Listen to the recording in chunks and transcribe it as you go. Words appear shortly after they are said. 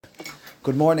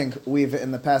Good morning. We've,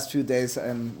 in the past few days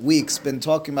and weeks, been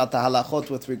talking about the halachot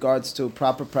with regards to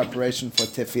proper preparation for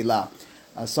Tefilah.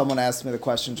 Someone asked me the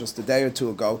question just a day or two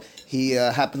ago. He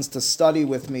happens to study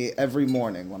with me every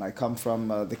morning. When I come from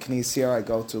the Knis here, I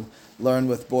go to learn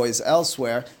with boys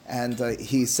elsewhere, and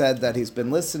he said that he's been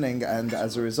listening and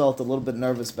as a result a little bit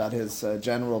nervous about his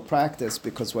general practice,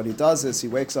 because what he does is he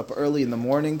wakes up early in the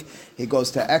morning, he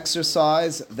goes to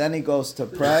exercise, then he goes to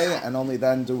pray, and only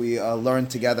then do we learn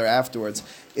together afterwards.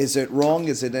 Is it wrong?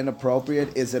 Is it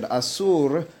inappropriate? Is it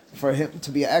asur for him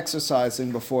to be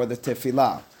exercising before the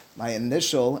Tefilah? My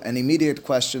initial and immediate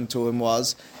question to him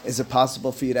was, is it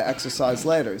possible for you to exercise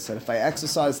later? He said, if I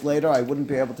exercised later, I wouldn't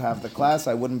be able to have the class,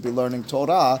 I wouldn't be learning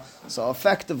Torah. So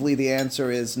effectively the answer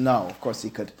is no. Of course he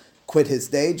could quit his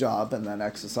day job and then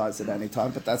exercise at any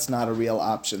time, but that's not a real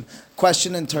option.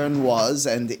 Question in turn was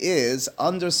and is,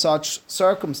 under such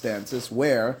circumstances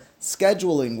where,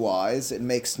 scheduling-wise, it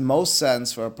makes most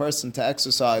sense for a person to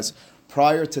exercise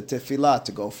prior to Tefilah,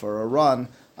 to go for a run.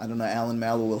 I don't know, Alan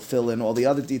Mallow will fill in all the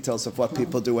other details of what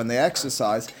people do when they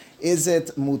exercise. Is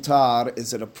it mutar?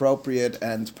 Is it appropriate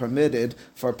and permitted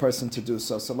for a person to do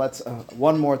so? So let's,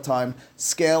 one more time,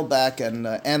 scale back and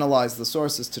analyze the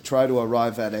sources to try to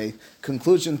arrive at a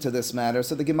conclusion to this matter.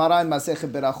 So the Gemara in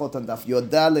Masechet Berachot on Daf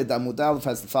Yodaled Amud Aleph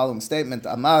has the following statement: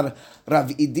 Amar Rav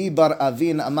Idi bar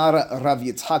Avin, Amar Rav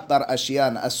Yitzchak bar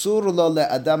Ashiyan, Asur lo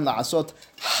le'adam la'asot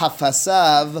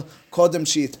hafasav kodem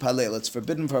she'itpalel. It's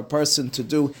forbidden for a person to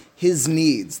do his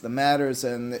needs, the matters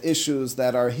and the issues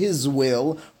that are his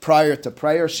will, prior to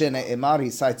prayer. Shene Emar, he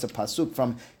cites a pasuk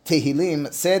from Tehillim,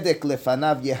 Sedek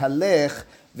lefanav yehalech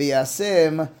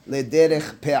v'yasem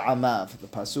lederech pe'amav. The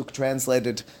pasuk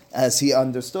translated as he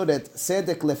understood it,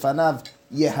 Sedek lefanav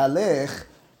yehalech,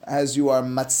 as you are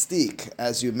matzdik,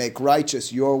 as you make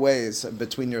righteous your ways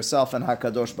between yourself and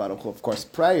HaKadosh Baruch Hu. Of course,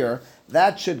 prayer,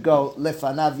 that should go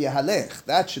lefanav yehalech.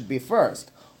 That should be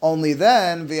first. Only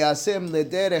then, v'yasim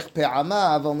lederech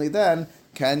pe'amav, only then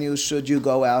should you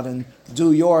go out and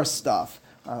do your stuff.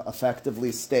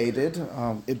 Effectively stated,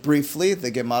 briefly,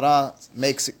 the Gemara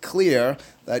makes it clear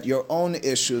that your own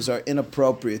issues are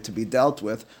inappropriate to be dealt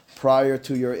with prior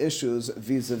to your issues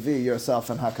vis-a-vis yourself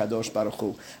and HaKadosh Baruch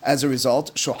Hu. As a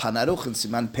result, Shulchan Aruch in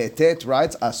Siman Petet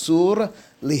writes, Asur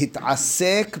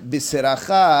lihit'asek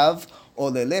b'sirachav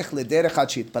o lelech lederech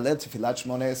ad she'itpalel tefilat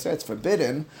shmoneh esrei. It's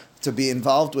forbidden to be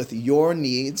involved with your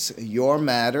needs, your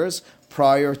matters,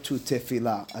 prior to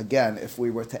Tefilah. Again, if we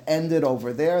were to end it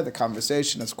over there, the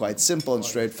conversation is quite simple and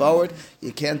straightforward.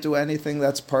 You can't do anything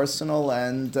that's personal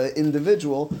and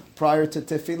individual prior to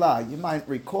Tefilah. You might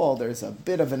recall there's a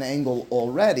bit of an angle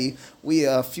already. We,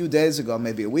 a few days ago,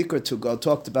 maybe a week or two ago,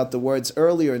 talked about the words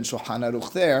earlier in Shulchan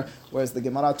Aruch there, whereas the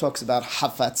Gemara talks about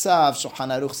hafatzav, Shulchan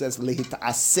Aruch says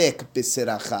lihit'asek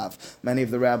b'sirachav. Many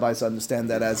of the rabbis understand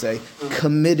that as a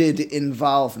committed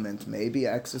involvement. Maybe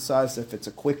exercise, if it's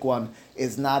a quick one,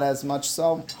 is not as much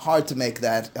so. Hard to make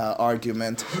that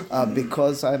argument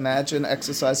because I imagine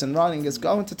exercise and running is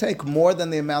going to take more than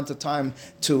the amount of time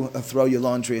to throw your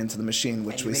laundry into the machine,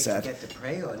 which we said. Get to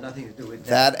pray or nothing to do with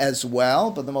that as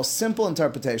well, but the most simple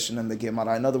interpretation in the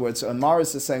Gemara, in other words,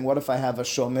 Maris is saying, what if I have a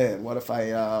shomer? What if I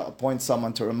appoint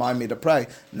someone to remind me to pray?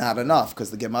 Not enough,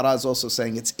 because the Gemara is also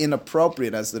saying it's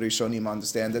inappropriate, as the Rishonim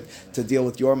understand it, to deal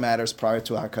with your matters prior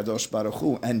to HaKadosh Baruch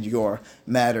Hu and your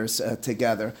matters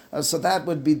together. So that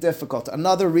would be difficult.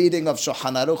 Another reading of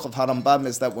Shulchan Aruch of Harambam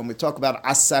is that when we talk about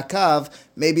asakav,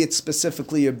 maybe it's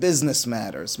specifically your business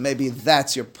matters. Maybe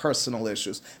that's your personal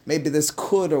issues. Maybe this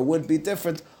could or would be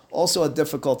different. Also a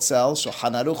difficult sell.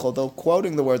 Shulchan Aruch, although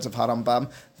quoting the words of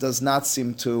Harambam, does not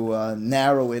seem to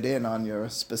narrow it in on your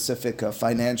specific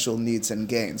financial needs and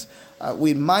gains.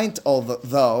 We might,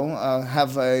 though,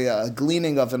 have a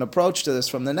gleaning of an approach to this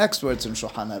from the next words in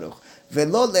Shulchan Aruch.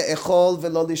 Velo le'echol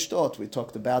velo lishtot. We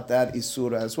talked about that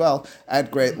isura as well at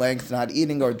great length, not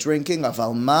eating or drinking.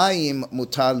 Aval mayim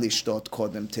mutar lishtot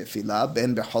kodem tefilah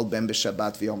ben bechol ben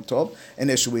b'shabbat v'yom tov, an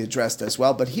issue we addressed as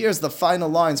well. But here's the final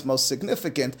lines, most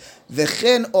significant.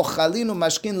 V'chen ochalin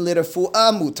u'mashkin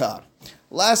lirefuah mutar.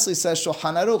 Lastly, says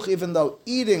Shulchan Aruch, even though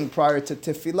eating prior to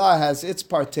Tefilah has its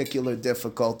particular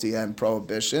difficulty and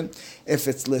prohibition, if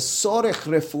it's l'sorech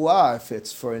refuah, if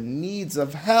it's for needs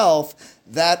of health,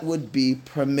 that would be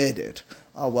permitted.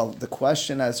 Well, the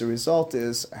question as a result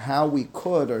is how we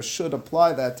could or should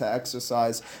apply that to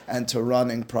exercise and to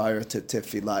running prior to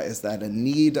Tefilah. Is that a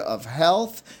need of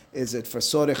health? Is it for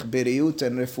sorech biriut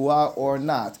and refuah or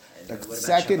not? The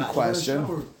second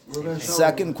question...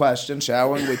 Second question,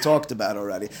 showering, we talked about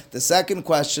already. The second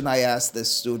question I asked this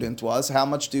student was, how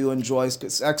much do you enjoy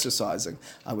exercising?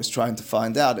 I was trying to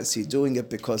find out, is he doing it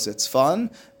because it's fun,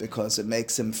 because it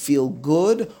makes him feel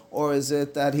good, or is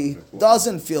it that he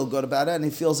doesn't feel good about it and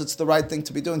he feels it's the right thing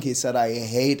to be doing? He said, I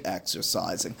hate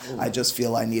exercising. I just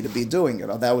feel I need to be doing it.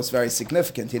 Oh, that was very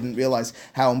significant. He didn't realize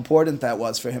how important that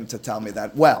was for him to tell me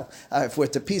that. Well, if we're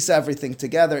to piece everything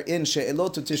together in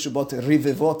She'elot Tishubot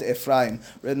Rivivot Ephraim,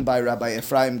 written by Rabbi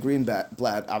Ephraim Greenblatt,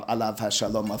 Alav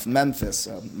HaShalom of Memphis.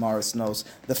 Morris knows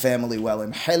the family well.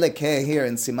 In Helek here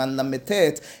in Siman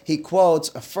Lamitet, he quotes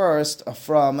first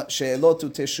from She'elot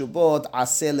Tishubot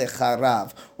Aseh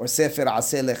Lecharav, or Sefer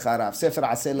Aseh Lecharav. Sefer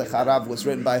Aseh Lecharav was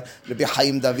written by Rabbi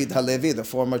Chaim David Halevi, the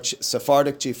former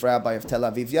Sephardic chief rabbi of Tel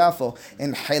Aviv Yafo.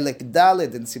 In Helek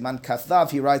Daled, in Siman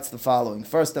Kathav, he writes the following.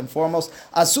 First and foremost,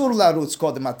 Asur larutz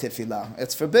kodem Tefilah.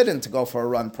 It's forbidden to go for a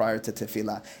run prior to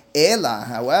Tefilah. Ela,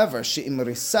 however, she'im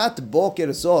risat boker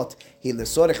zot hi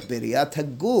lesorech beriat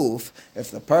haguf,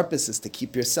 if the purpose is to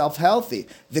keep yourself healthy,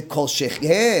 v'kol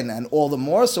sheken, and all the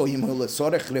more so him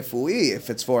lesorech refui, if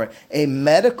it's for a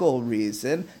medical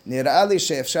reason, nir'a li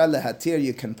she'efshar lehatir,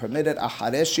 you can permit it.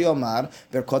 Aharesh yomar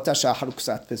verkot hashachar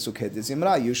ksat pesukei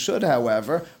dezimra. You should,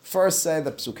 however, first say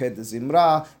the pesukei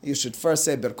dezimra. You should first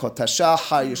say berkot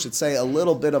hashachar. You should say a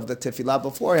little bit of the tefillah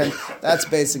beforehand. That's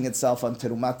basing itself on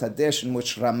terumat hadish, in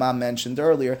which Rama mentioned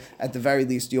earlier. At the very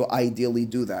least, you ideally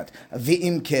do that.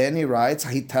 V'im ken, he writes,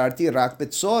 hitarti rak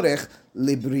betzorech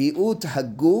libriut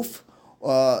haguf.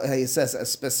 He says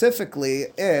specifically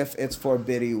if it's for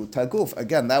biriut haguf.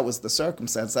 Again, that was the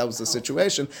circumstance, that was the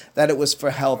situation, that it was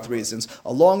for health reasons.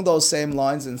 Along those same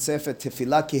lines, in Sefer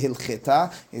Tefilah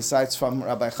Kihilchita, he cites from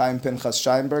Rabbi Chaim Pinchas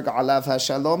Scheinberg, Alav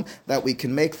HaShalom, that we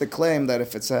can make the claim that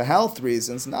if it's for health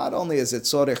reasons, not only is it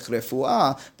tzorech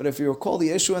refuah, but if you recall, the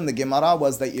issue in the Gemara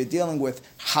was that you're dealing with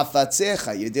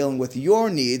hafatzecha, you're dealing with your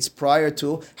needs prior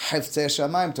to heftzeh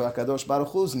shamayim, to HaKadosh Baruch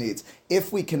Hu's needs.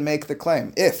 If we can make the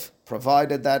claim,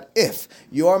 provided that if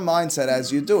your mindset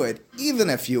as you do it, even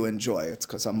if you enjoy it,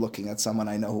 because I'm looking at someone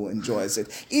I know who enjoys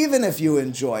it, even if you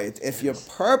enjoy it, if your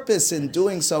purpose in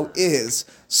doing so is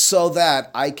so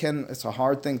that I can, it's a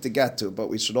hard thing to get to, but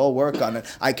we should all work on it,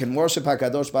 I can worship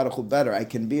HaKadosh Baruch Hu better, I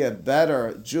can be a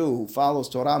better Jew who follows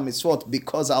Torah Mitzvot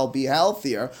because I'll be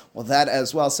healthier, well, that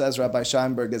as well, says Rabbi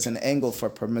Scheinberg, is an angle for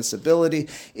permissibility.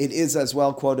 It is as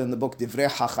well quoted in the book Divrei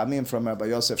Hachamim from Rabbi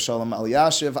Yosef Shalom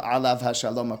Al-Yashiv, Alav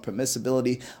HaShalom, a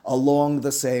permissibility along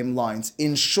the same lines.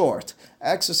 In short,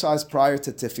 exercise prior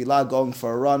to tefillah, going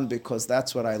for a run because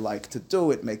that's what I like to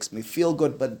do. It makes me feel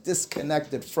good, but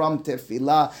disconnected from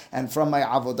tefillah and from my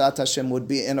avodat Hashem would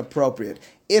be inappropriate.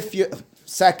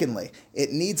 Secondly,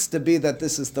 it needs to be that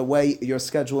this is the way your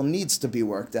schedule needs to be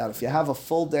worked out. If you have a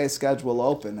full day schedule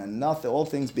open and all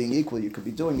things being equal, you could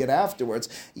be doing it afterwards.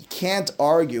 You can't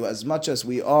argue, as much as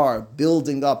we are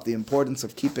building up the importance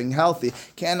of keeping healthy,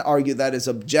 can't argue that is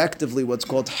objectively what's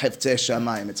called heftzeh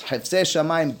shamayim. It's heftzeh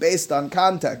shamayim based on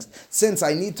context. Since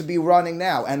I need to be running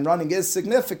now, and running is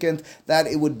significant, that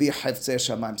it would be heftzeh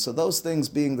shamayim. So those things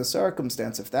being the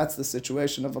circumstance, if that's the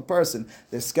situation of a person,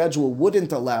 their schedule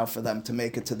wouldn't allow for them to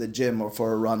make it to the gym or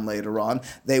for a run later on.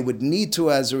 They would need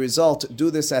to, as a result, do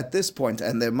this at this point,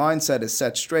 and their mindset is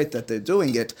set straight that they're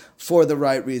doing it for the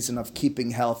right reason of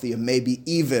keeping healthy, and maybe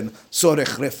even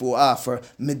sorech refuah, for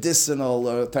medicinal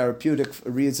or therapeutic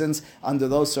reasons. Under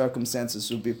those circumstances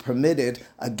would be permitted,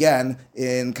 again,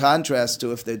 in contrast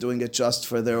to if they're doing it just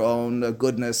for their own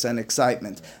goodness and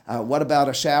excitement. What about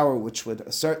a shower, which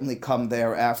would certainly come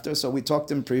thereafter? So we talked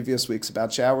in previous weeks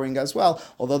about showering as well,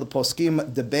 although the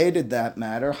poskim debated that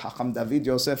matter. Hacham David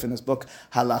Yosef in his book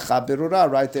Halacha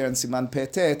Berura, right there in Siman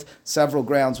Petet, several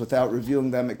grounds without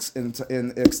reviewing them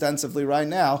extensively right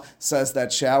now, says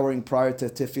that showering prior to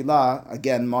tefillah,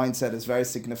 again, mindset is very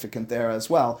significant there as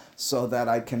well, so that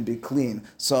I can be clean,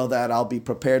 so that I'll be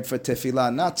prepared for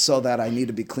tefillah, not so that I need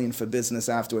to be clean for business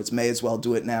afterwards. May as well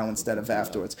do it now instead of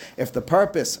afterwards. If the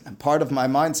purpose and part of my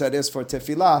mindset is for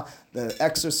tefillah, the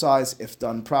exercise, if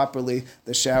done properly,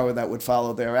 the shower that would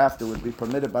follow thereafter would be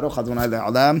permitted. Baruch Adonai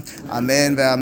le'olam. Amen.